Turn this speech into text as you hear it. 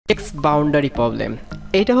Text boundary problem,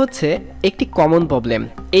 এটা হচ্ছে একটি কমন প্রবলেম।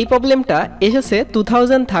 এই প্রবলেমটা এসেছে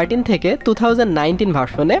 2013 থেকে 2019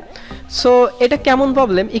 ভার্সনে। সো এটা কেমন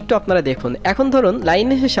প্রবলেম একটু আপনারা দেখুন। এখন ধরুন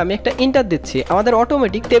লাইনের শেষে আমি একটা ইন্টার দিচ্ছি, আমাদের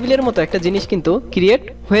অটোমেটিক টেবিলের মতো একটা জিনিস কিন্তু ক্রিয়েট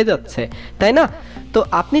হয়ে যাচ্ছে, তাই না? তো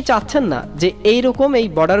আপনি চাচ্ছেন না যে এইরকম এই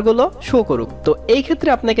বর্ডারগুলো শো করুক। তো এই ক্ষেত্রে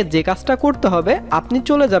আপনাকে যে কাজটা করতে হবে, আপনি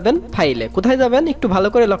চলে যাবেন ফাইলে। কোথায় যাবেন একটু ভালো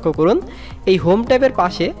করে লক্ষ্য করুন, এই হোম ট্যাবের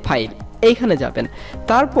পাশে ফাইল, এইখানে যাবেন।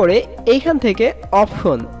 তারপরে এইখান থেকে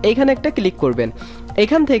অপশন, এইখানে একটা ক্লিক করবেন।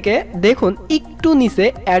 এখান থেকে দেখুন একটু নিচে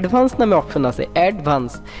অ্যাডভান্স নামে অপশন আছে,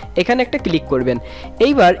 অ্যাডভান্স, এখানে একটা ক্লিক করবেন।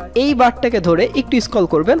 এইবার এই বারটাকে ধরে একটু স্ক্রল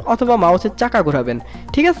করবেন অথবা মাউসের চাকা ঘোরাবেন,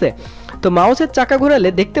 ঠিক আছে? তো মাউসের চাকা ঘোরালে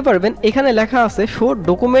দেখতে পারবেন এখানে লেখা আছে শো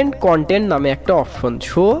ডকুমেন্ট কন্টেন্ট নামে একটা অপশন,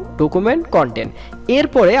 শো ডকুমেন্ট কন্টেন্ট।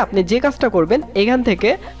 এরপরে আপনি যে কাজটা করবেন, এখান থেকে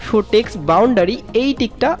শো টেক্সট বাউন্ডারি এই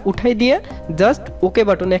টিকটা উঠাই দিয়ে জাস্ট ওকে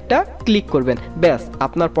বাটনে একটা ক্লিক করবেন, ব্যাস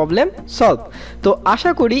আপনার প্রবলেম সলভ। তো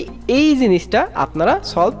আশা করি এই জিনিসটা আপনারা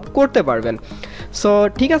সলভ করতে পারবেন। সো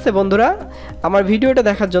ঠিক আছে বন্ধুরা, আমার ভিডিওটা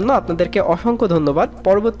দেখার জন্য আপনাদেরকে অসংখ্য ধন্যবাদ।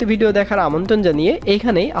 পরবর্তী ভিডিও দেখার আমন্ত্রণ জানিয়ে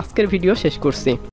এইখানেই আজকের ভিডিও শেষ করছি।